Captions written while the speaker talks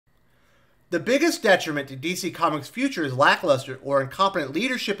The biggest detriment to DC Comics' future is lackluster or incompetent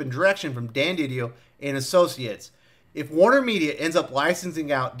leadership and direction from Dan Didio and associates. If WarnerMedia ends up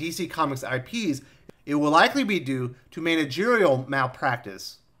licensing out DC Comics IPs, it will likely be due to managerial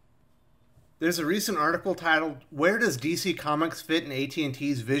malpractice. There's a recent article titled, "Where Does DC Comics Fit in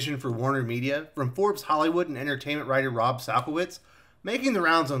AT&T's Vision for WarnerMedia?" from Forbes Hollywood and entertainment writer Rob Salkowitz, making the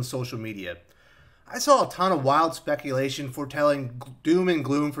rounds on social media. I saw a ton of wild speculation foretelling doom and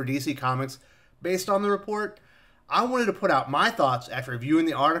gloom for DC Comics based on the report. I wanted to put out my thoughts after reviewing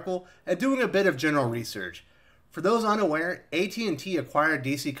the article and doing a bit of general research. For those unaware, AT&T acquired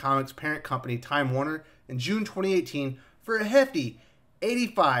DC Comics' parent company Time Warner in June 2018 for a hefty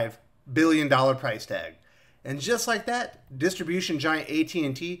 $85 billion price tag. And just like that, distribution giant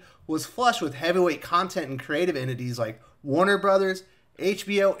AT&T was flush with heavyweight content and creative entities like Warner Brothers,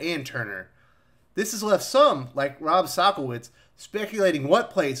 HBO, and Turner. This has left some, like Rob Salkowitz, speculating what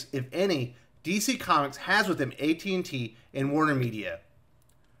place, if any, DC Comics has within AT&T and WarnerMedia.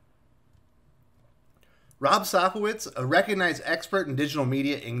 Rob Salkowitz, a recognized expert in digital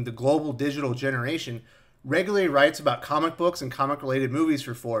media and the global digital generation, regularly writes about comic books and comic-related movies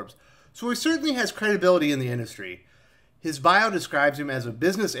for Forbes, so he certainly has credibility in the industry. His bio describes him as a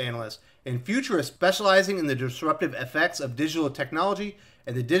business analyst and futurist specializing in the disruptive effects of digital technology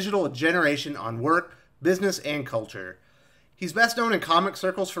and the digital generation on work, business, and culture. He's best known in comic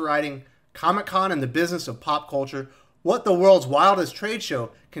circles for writing Comic-Con and the Business of Pop Culture, What the World's Wildest Trade Show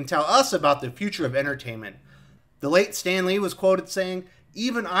Can Tell Us About the Future of Entertainment. The late Stan Lee was quoted saying,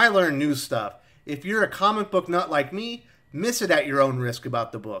 "Even I learn new stuff. If you're a comic book nut like me, miss it at your own risk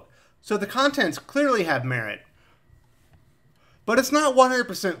about the book." So the contents clearly have merit. But it's not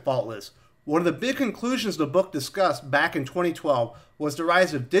 100% faultless. One of the big conclusions the book discussed back in 2012 was the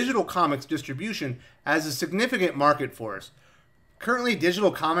rise of digital comics distribution as a significant market force. Currently,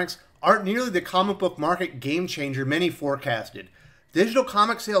 digital comics aren't nearly the comic book market game changer many forecasted. Digital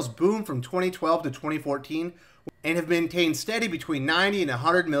comic sales boomed from 2012 to 2014 and have maintained steady between $90 and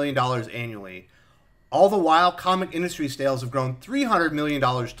 $100 million annually. All the while, comic industry sales have grown $300 million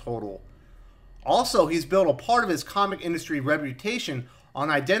total. Also, he's built a part of his comic industry reputation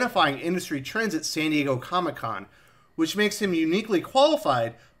on identifying industry trends at San Diego Comic-Con, which makes him uniquely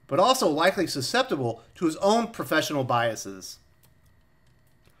qualified, but also likely susceptible to his own professional biases.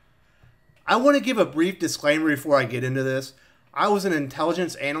 I want to give a brief disclaimer before I get into this. I was an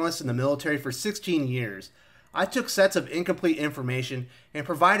intelligence analyst in the military for 16 years. I took sets of incomplete information and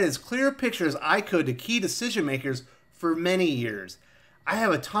provided as clear a picture as I could to key decision makers for many years. I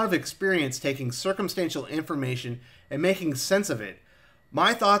have a ton of experience taking circumstantial information and making sense of it.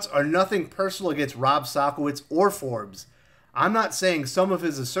 My thoughts are nothing personal against Rob Salkowitz or Forbes. I'm not saying some of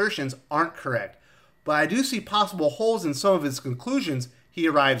his assertions aren't correct, but I do see possible holes in some of his conclusions he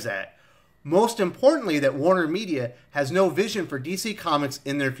arrives at. Most importantly, that WarnerMedia has no vision for DC Comics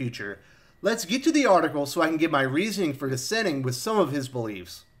in their future. Let's get to the article so I can give my reasoning for dissenting with some of his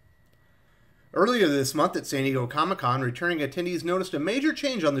beliefs. Earlier this month at San Diego Comic-Con, returning attendees noticed a major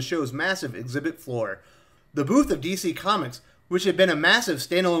change on the show's massive exhibit floor. The booth of DC Comics, which had been a massive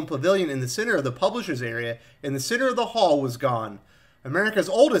standalone pavilion in the center of the publisher's area in the center of the hall, was gone. America's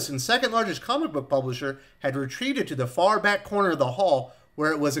oldest and second largest comic book publisher had retreated to the far back corner of the hall,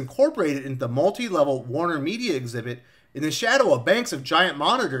 where it was incorporated into the multi-level WarnerMedia exhibit in the shadow of banks of giant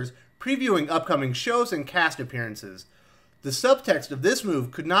monitors previewing upcoming shows and cast appearances. The subtext of this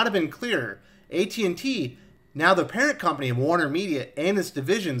move could not have been clearer. AT&T, now the parent company of WarnerMedia and its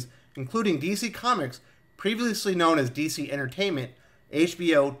divisions, including DC Comics, previously known as DC Entertainment,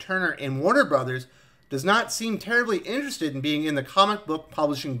 HBO, Turner, and Warner Brothers, does not seem terribly interested in being in the comic book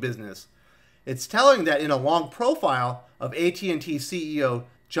publishing business. It's telling that in a long profile of AT&T CEO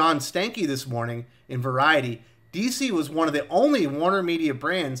John Stankey this morning in Variety, DC was one of the only WarnerMedia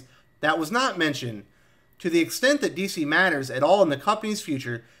brands that was not mentioned. To the extent that DC matters at all in the company's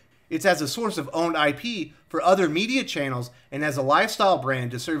future, it's as a source of owned IP for other media channels and as a lifestyle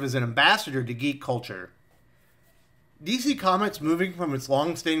brand to serve as an ambassador to geek culture. DC Comics moving from its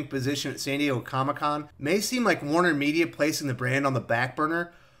long-standing position at San Diego Comic-Con may seem like WarnerMedia placing the brand on the back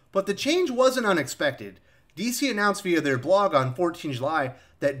burner, but the change wasn't unexpected. DC announced via their blog on 14 July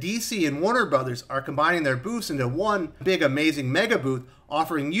that DC and Warner Brothers are combining their booths into one big amazing mega booth,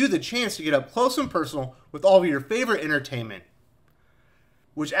 offering you the chance to get up close and personal with all of your favorite entertainment.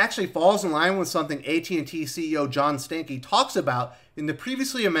 Which actually falls in line with something AT&T CEO John Stankey talks about in the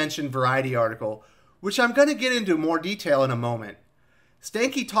previously mentioned Variety article, which I'm going to get into more detail in a moment.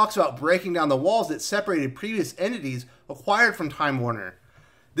 Stankey talks about breaking down the walls that separated previous entities acquired from Time Warner.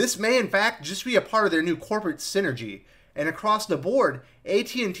 This may in fact just be a part of their new corporate synergy, and across the board,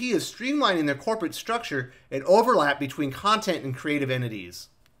 at&t is streamlining their corporate structure and overlap between content and creative entities.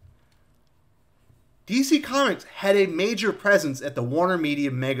 DC Comics had a major presence at the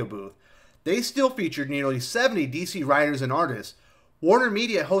WarnerMedia mega booth. They still featured nearly 70 DC writers and artists.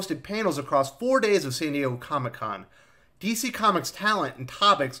 WarnerMedia hosted panels across 4 days of San Diego Comic-Con. DC Comics talent and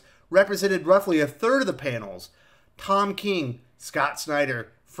topics represented roughly a third of the panels. Tom King, Scott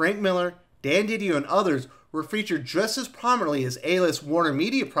Snyder, Frank Miller, Dan Didio, and others were featured just as prominently as A-list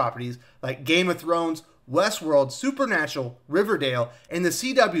WarnerMedia properties like Game of Thrones, Westworld, Supernatural, Riverdale, and the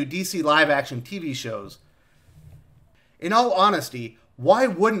CW DC live-action TV shows. In all honesty, why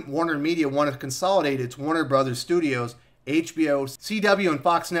wouldn't WarnerMedia want to consolidate its Warner Brothers Studios, HBO, CW, and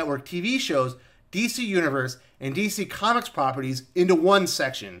Fox Network TV shows, DC Universe, and DC Comics properties into one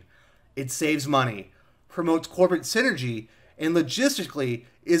section? It saves money, promotes corporate synergy, and logistically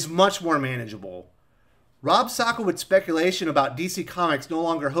is much more manageable. Rob Salkowitz's speculation about DC Comics no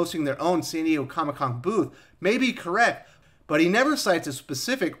longer hosting their own San Diego Comic-Con booth may be correct, but he never cites a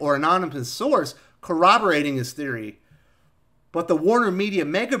specific or anonymous source corroborating his theory. But the WarnerMedia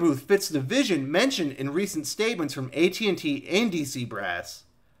mega booth fits the vision mentioned in recent statements from at&t and DC brass.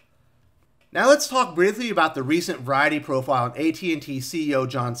 Now let's talk briefly about the recent Variety profile on at&t CEO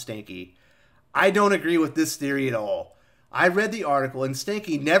John Stankey. I don't agree with this theory at all. I read the article and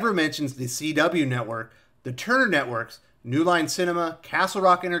Stankey never mentions the CW network, the Turner Networks, New Line Cinema, Castle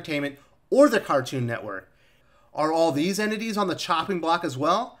Rock Entertainment, or the Cartoon Network. Are all these entities on the chopping block as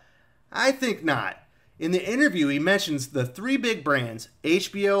well? I think not. In the interview, he mentions the three big brands,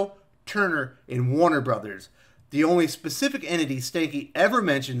 HBO, Turner, and Warner Brothers. The only specific entity Stankey ever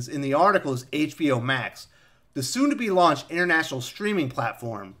mentions in the article is HBO Max, the soon-to-be-launched international streaming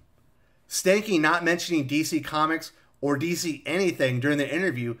platform. Stankey not mentioning DC Comics or DC anything during the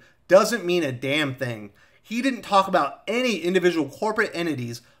interview doesn't mean a damn thing. He didn't talk about any individual corporate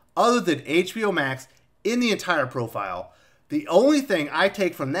entities other than HBO Max in the entire profile. The only thing I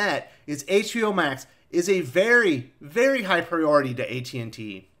take from that is HBO Max is a very, very high priority to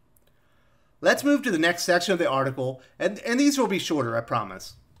at&t. Let's move to the next section of the article, and these will be shorter, I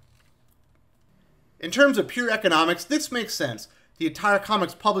promise. In terms of pure economics, this makes sense. The entire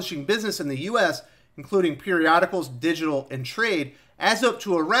comics publishing business in the US, including periodicals, digital, and trade, adds up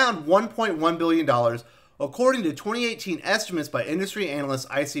to around $1.1 billion, according to 2018 estimates by industry analyst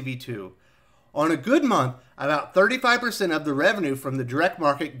ICV2. On a good month, about 35% of the revenue from the direct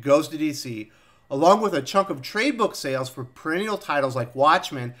market goes to DC, along with a chunk of trade book sales for perennial titles like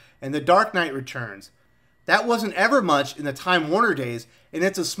Watchmen and The Dark Knight Returns. That wasn't ever much in the Time Warner days, and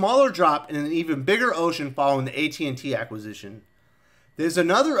it's a smaller drop in an even bigger ocean following the at&t acquisition. There's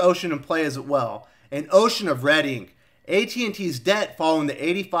another ocean in play as well, an ocean of red ink. at&t's debt following the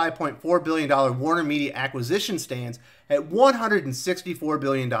 $85.4 billion WarnerMedia acquisition stands at $164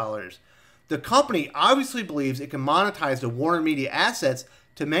 billion. The company obviously believes it can monetize the WarnerMedia assets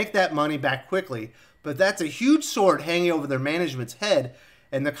to make that money back quickly, but that's a huge sword hanging over their management's head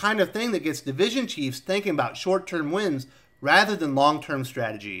and the kind of thing that gets division chiefs thinking about short-term wins rather than long-term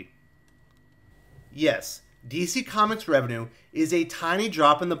strategy. Yes, DC Comics revenue is a tiny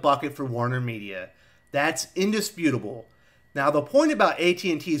drop in the bucket for WarnerMedia. That's indisputable. Now, the point about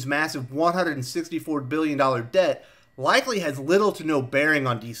at&t's massive $164 billion debt likely has little to no bearing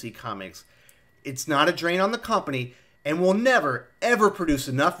on DC Comics. It's not a drain on the company and will never, ever produce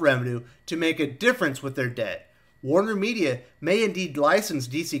enough revenue to make a difference with their debt. WarnerMedia may indeed license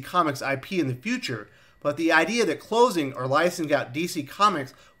DC Comics IP in the future, but the idea that closing or licensing out DC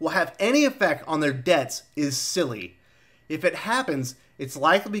Comics will have any effect on their debts is silly. If it happens, it's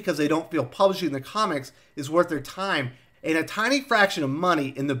likely because they don't feel publishing the comics is worth their time and a tiny fraction of money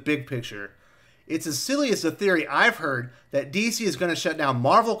in the big picture. It's as silly as the theory I've heard that DC is going to shut down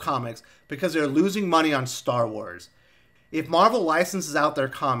Marvel Comics because they're losing money on Star Wars. If Marvel licenses out their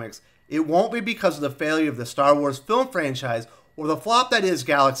comics, it won't be because of the failure of the Star Wars film franchise or the flop that is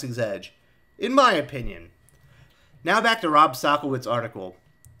Galaxy's Edge, in my opinion. Now back to Rob Salkowitz's article.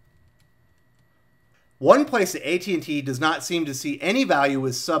 One place that at&t does not seem to see any value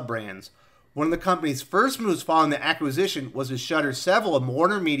is sub-brands. One of the company's first moves following the acquisition was to shutter several of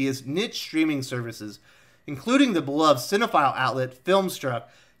WarnerMedia's niche streaming services, including the beloved cinephile outlet Filmstruck,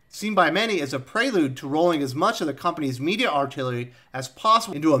 seen by many as a prelude to rolling as much of the company's media artillery as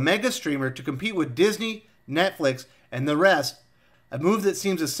possible into a mega streamer to compete with Disney, Netflix, and the rest, a move that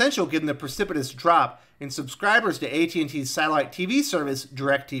seems essential given the precipitous drop in subscribers to at&t's satellite TV service,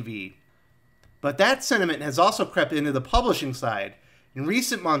 DirecTV. But that sentiment has also crept into the publishing side. In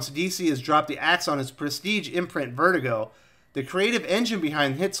recent months, DC has dropped the axe on its prestige imprint Vertigo. the creative engine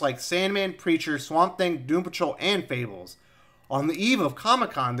behind hits like Sandman, Preacher, Swamp Thing, Doom Patrol, and Fables. On the eve of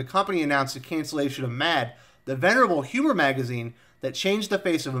Comic-Con, the company announced the cancellation of Mad, the venerable humor magazine that changed the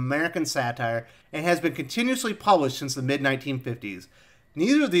face of American satire and has been continuously published since the mid-1950s.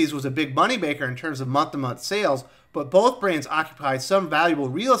 Neither of these was a big moneymaker in terms of month-to-month sales, but both brands occupy some valuable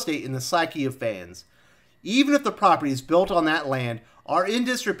real estate in the psyche of fans. Even if the properties built on that land are in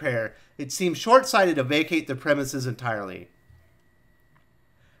disrepair, it seems short-sighted to vacate the premises entirely.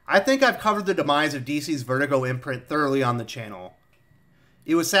 I think I've covered the demise of DC's Vertigo imprint thoroughly on the channel.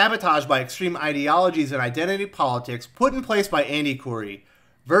 It was sabotaged by extreme ideologies and identity politics put in place by Andy Coury.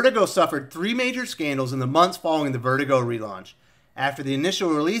 Vertigo suffered 3 major scandals in the months following the Vertigo relaunch. After the initial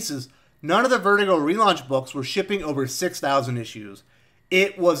releases, none of the Vertigo relaunch books were shipping over 6,000 issues.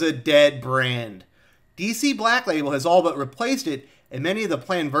 It was a dead brand. DC Black Label has all but replaced it, and many of the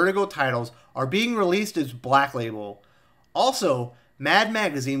planned Vertigo titles are being released as Black Label. Also, Mad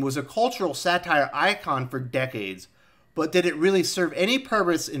Magazine was a cultural satire icon for decades, but did it really serve any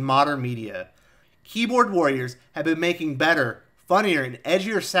purpose in modern media? Keyboard warriors have been making better, funnier, and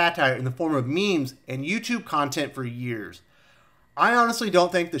edgier satire in the form of memes and YouTube content for years. I honestly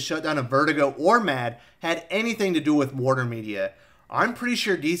don't think the shutdown of Vertigo or Mad had anything to do with WarnerMedia. I'm pretty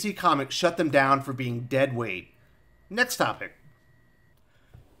sure DC Comics shut them down for being dead weight. Next topic.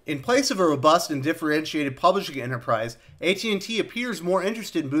 In place of a robust and differentiated publishing enterprise, at&t appears more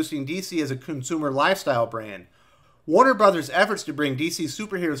interested in boosting DC as a consumer lifestyle brand. Warner Brothers' efforts to bring DC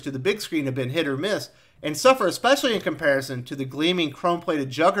superheroes to the big screen have been hit or miss, and suffer especially in comparison to the gleaming chrome-plated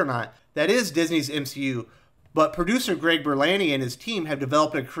juggernaut that is Disney's MCU, but producer Greg Berlanti and his team have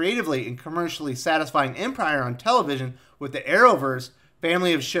developed a creatively and commercially satisfying empire on television with the Arrowverse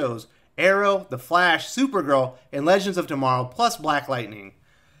family of shows, Arrow, The Flash, Supergirl, and Legends of Tomorrow, plus Black Lightning.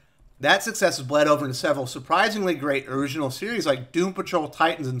 That success has bled over into several surprisingly great original series like Doom Patrol,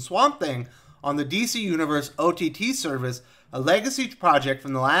 Titans, and Swamp Thing on the DC Universe OTT service, a legacy project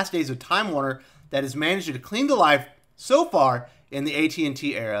from the last days of Time Warner that has managed to cling to life so far in the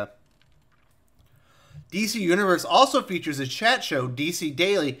at&t era. DC Universe also features a chat show, DC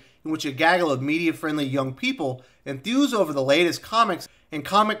Daily, in which a gaggle of media-friendly young people enthuse over the latest comics and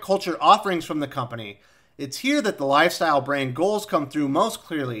comic culture offerings from the company. It's here that the lifestyle brand goals come through most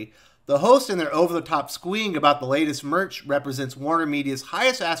clearly. The hosts and their over-the-top squeeing about the latest merch represents WarnerMedia's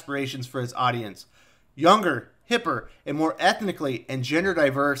highest aspirations for its audience. Younger, hipper, and more ethnically and gender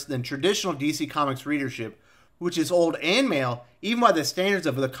diverse than traditional DC Comics readership, which is old and male, even by the standards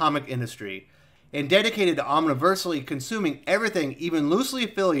of the comic industry, and dedicated to omniversally consuming everything even loosely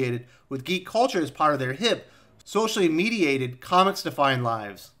affiliated with geek culture as part of their hip, socially mediated, comics-defined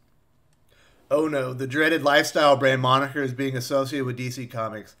lives. Oh no, the dreaded lifestyle brand moniker is being associated with DC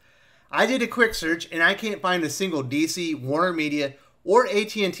Comics. I did a quick search and I can't find a single DC, WarnerMedia, or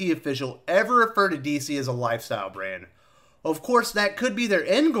at&t official ever refer to DC as a lifestyle brand. Of course, that could be their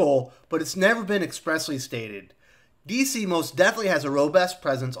end goal, but it's never been expressly stated. DC most definitely has a robust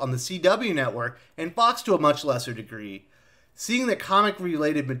presence on the CW network, and Fox to a much lesser degree. Seeing that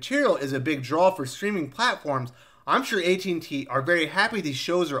comic-related material is a big draw for streaming platforms, I'm sure at&t are very happy these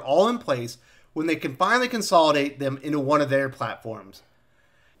shows are all in place when they can finally consolidate them into one of their platforms.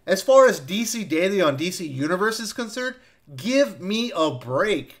 As far as DC Daily on DC Universe is concerned, give me a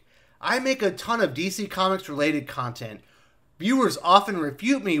break. I make a ton of DC Comics-related content. Viewers often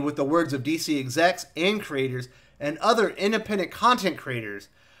refute me with the words of DC execs and creators and other independent content creators.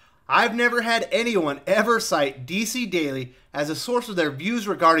 I've never had anyone ever cite DC Daily as a source of their views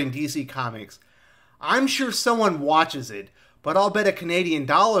regarding DC Comics. I'm sure someone watches it, but I'll bet a Canadian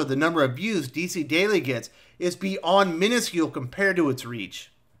dollar the number of views DC Daily gets is beyond minuscule compared to its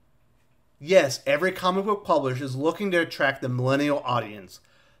reach. Yes, every comic book publisher is looking to attract the millennial audience.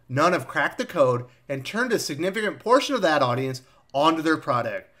 None have cracked the code and turned a significant portion of that audience onto their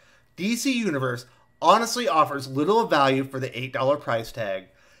product. DC Universe honestly offers little value for the $8 price tag.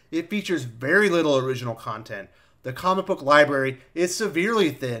 It features very little original content. The comic book library is severely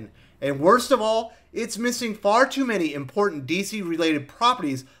thin, and worst of all, it's missing far too many important DC-related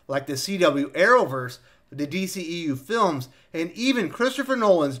properties like the CW Arrowverse, the DCEU films, and even Christopher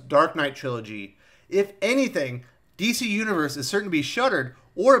Nolan's Dark Knight trilogy. If anything, DC Universe is certain to be shuttered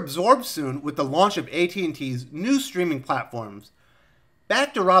or absorbed soon with the launch of at&t's new streaming platforms.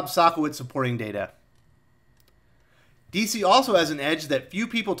 Back to Rob Salkowitz supporting data. DC also has an edge that few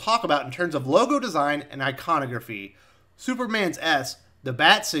people talk about in terms of logo design and iconography. Superman's S, the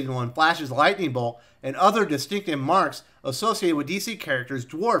bat signal, and Flash's lightning bolt, and other distinctive marks associated with DC characters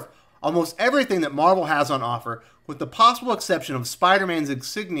dwarf almost everything that Marvel has on offer, with the possible exception of Spider-Man's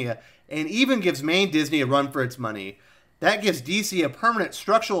insignia, and even gives main Disney a run for its money. That gives DC a permanent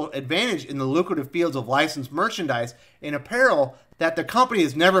structural advantage in the lucrative fields of licensed merchandise and apparel that the company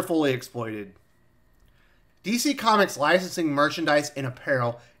has never fully exploited. DC Comics licensing merchandise and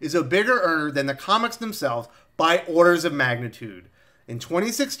apparel is a bigger earner than the comics themselves by orders of magnitude. In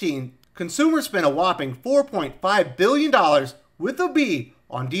 2016, consumers spent a whopping $4.5 billion with a B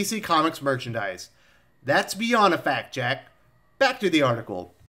on DC Comics merchandise. That's beyond a fact, Jack. Back to the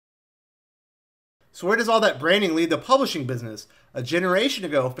article. So where does all that branding lead the publishing business? A generation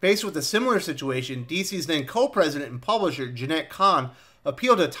ago, faced with a similar situation, DC's then co-president and publisher, Jeanette Kahn,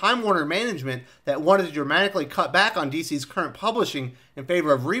 appealed to Time Warner management that wanted to dramatically cut back on DC's current publishing in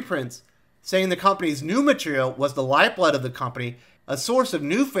favor of reprints, saying the company's new material was the lifeblood of the company, a source of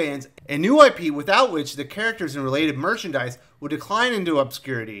new fans, and new IP without which the characters and related merchandise would decline into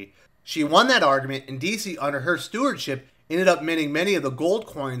obscurity. She won that argument, and DC, under her stewardship, ended up minting many of the gold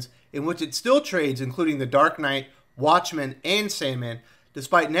coins in which it still trades, including The Dark Knight, Watchmen, and Sandman,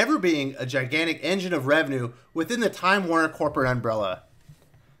 despite never being a gigantic engine of revenue within the Time Warner corporate umbrella.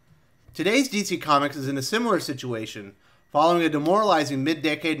 Today's DC Comics is in a similar situation. Following a demoralizing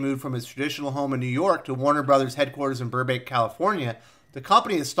mid-decade move from its traditional home in New York to Warner Brothers headquarters in Burbank, California, the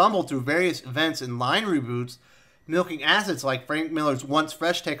company has stumbled through various events and line reboots, milking assets like Frank Miller's once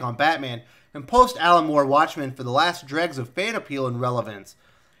fresh take on Batman and post-Alan Moore Watchmen for the last dregs of fan appeal and relevance,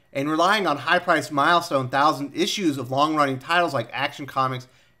 and relying on high-priced milestone 1,000 issues of long-running titles like Action Comics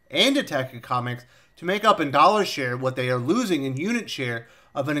and Detective Comics to make up in dollar share what they are losing in unit share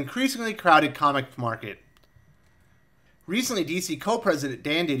of an increasingly crowded comic market. Recently, DC co-president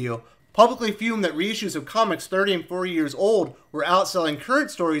Dan Didio publicly fumed that reissues of comics 30 and 40 years old were outselling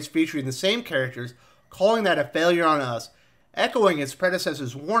current stories featuring the same characters, calling that a failure on us. Echoing his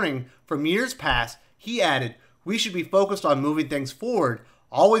predecessor's warning from years past, he added, "We should be focused on moving things forward,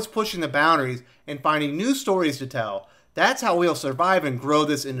 always pushing the boundaries and finding new stories to tell. That's how we'll survive and grow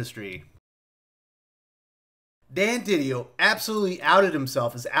this industry." Dan Didio absolutely outed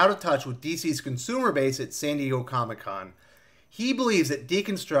himself as out of touch with DC's consumer base at San Diego Comic-Con. He believes that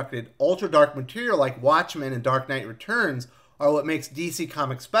deconstructed, ultra-dark material like Watchmen and Dark Knight Returns are what makes DC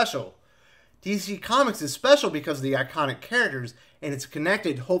Comics special. DC Comics is special because of the iconic characters and its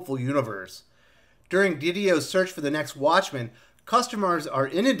connected, hopeful universe. During Didio's search for the next Watchmen, customers are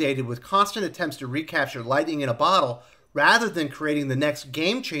inundated with constant attempts to recapture lightning in a bottle rather than creating the next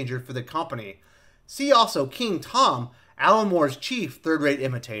game changer for the company. See also King Tom, Alan Moore's chief third-rate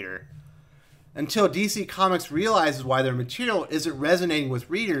imitator. Until DC Comics realizes why their material isn't resonating with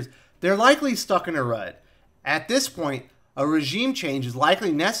readers, they're likely stuck in a rut. At this point, a regime change is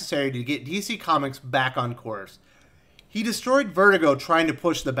likely necessary to get DC Comics back on course. He destroyed Vertigo trying to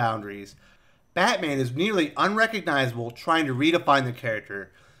push the boundaries. Batman is nearly unrecognizable trying to redefine the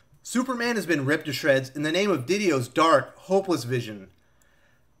character. Superman has been ripped to shreds in the name of Didio's dark, hopeless vision.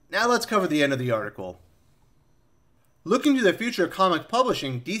 Now let's cover the end of the article. Looking to the future of comic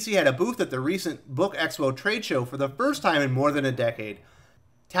publishing, DC had a booth at the recent Book Expo trade show for the first time in more than a decade,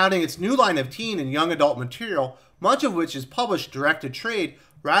 touting its new line of teen and young adult material, much of which is published direct to trade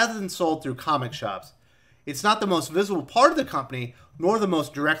rather than sold through comic shops. It's not the most visible part of the company, nor the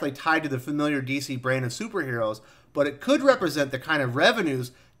most directly tied to the familiar DC brand of superheroes, but it could represent the kind of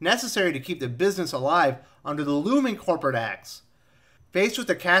revenues necessary to keep the business alive under the looming corporate axe. Faced with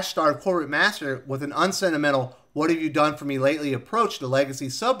the cash-starved corporate master with an unsentimental "what have you done for me lately" approach to legacy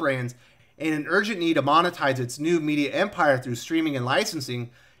sub-brands and an urgent need to monetize its new media empire through streaming and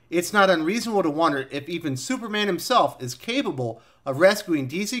licensing, it's not unreasonable to wonder if even Superman himself is capable of rescuing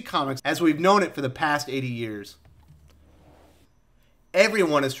DC Comics as we've known it for the past 80 years.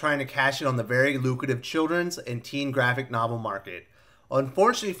 Everyone is trying to cash in on the very lucrative children's and teen graphic novel market.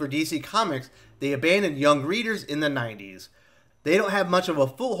 Unfortunately for DC Comics, they abandoned young readers in the 90s. They don't have much of a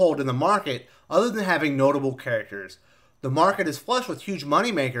foothold in the market other than having notable characters. The market is flush with huge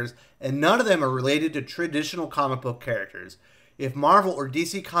moneymakers, and none of them are related to traditional comic book characters. If Marvel or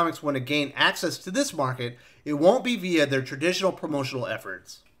DC Comics want to gain access to this market, it won't be via their traditional promotional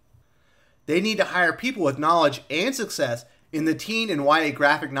efforts. They need to hire people with knowledge and success in the teen and YA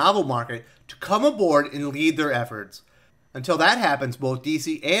graphic novel market to come aboard and lead their efforts. Until that happens, both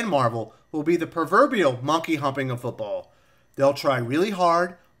DC and Marvel will be the proverbial monkey humping of football. They'll try really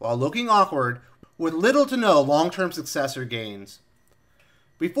hard while looking awkward with little to no long-term success or gains.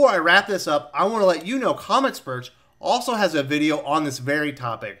 Before I wrap this up, I want to let you know Comics Perch also has a video on this very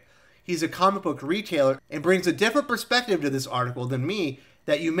topic. He's a comic book retailer and brings a different perspective to this article than me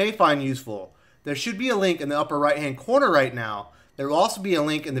that you may find useful. There should be a link in the upper right-hand corner right now. There will also be a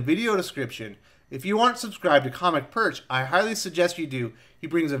link in the video description. If you aren't subscribed to Comic Perch, I highly suggest you do. He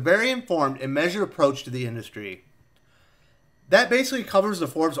brings a very informed and measured approach to the industry. That basically covers the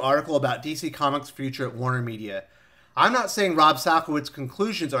Forbes article about DC Comics' future at WarnerMedia. I'm not saying Rob Salkowitz's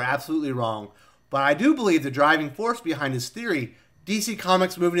conclusions are absolutely wrong, but I do believe the driving force behind his theory, DC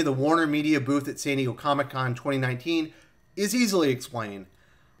Comics moving to the WarnerMedia booth at San Diego Comic-Con 2019, is easily explained.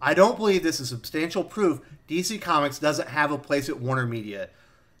 I don't believe this is substantial proof DC Comics doesn't have a place at WarnerMedia.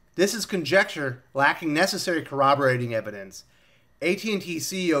 This is conjecture lacking necessary corroborating evidence. at&t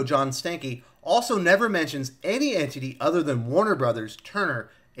CEO John Stankey also never mentions any entity other than Warner Brothers, Turner,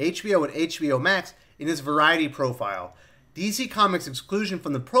 HBO, and HBO Max in his Variety profile. DC Comics' exclusion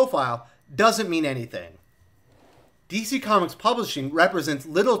from the profile doesn't mean anything. DC Comics Publishing represents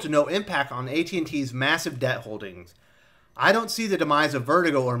little to no impact on at&t's massive debt holdings. I don't see the demise of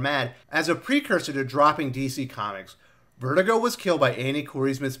Vertigo or Mad as a precursor to dropping DC Comics. Vertigo was killed by Andy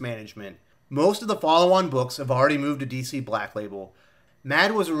Corey's mismanagement. Most of the follow-on books have already moved to DC Black Label.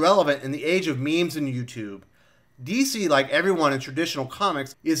 Mad was irrelevant in the age of memes and YouTube. DC, like everyone in traditional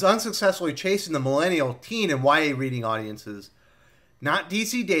comics, is unsuccessfully chasing the millennial, teen, and YA reading audiences. Not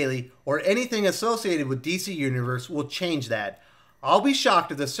DC Daily or anything associated with DC Universe will change that. I'll be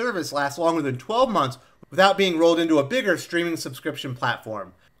shocked if the service lasts longer than 12 months without being rolled into a bigger streaming subscription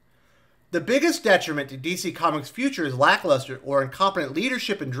platform. The biggest detriment to DC Comics' future is lackluster or incompetent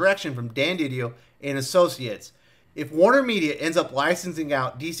leadership and direction from Dan Didio and associates. If WarnerMedia ends up licensing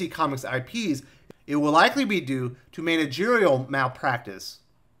out DC Comics IPs, it will likely be due to managerial malpractice.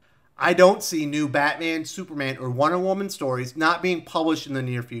 I don't see new Batman, Superman, or Wonder Woman stories not being published in the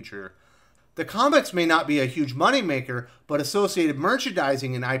near future. The comics may not be a huge moneymaker, but associated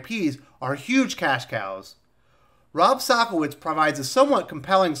merchandising and IPs are huge cash cows. Rob Salkowitz provides a somewhat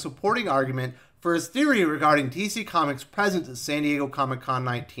compelling supporting argument for his theory regarding DC Comics' presence at San Diego Comic-Con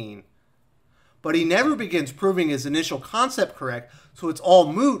 19. But he never begins proving his initial concept correct, so it's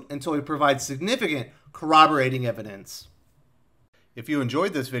all moot until he provides significant corroborating evidence. If you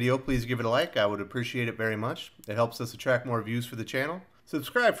enjoyed this video, please give it a like. I would appreciate it very much. It helps us attract more views for the channel.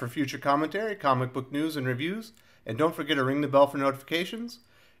 Subscribe for future commentary, comic book news, and reviews. And don't forget to ring the bell for notifications.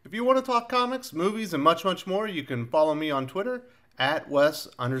 If you want to talk comics, movies, and much, much more, you can follow me on Twitter at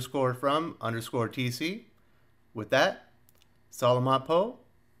Wes_from_TC. With that, Salamat Po,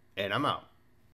 and I'm out.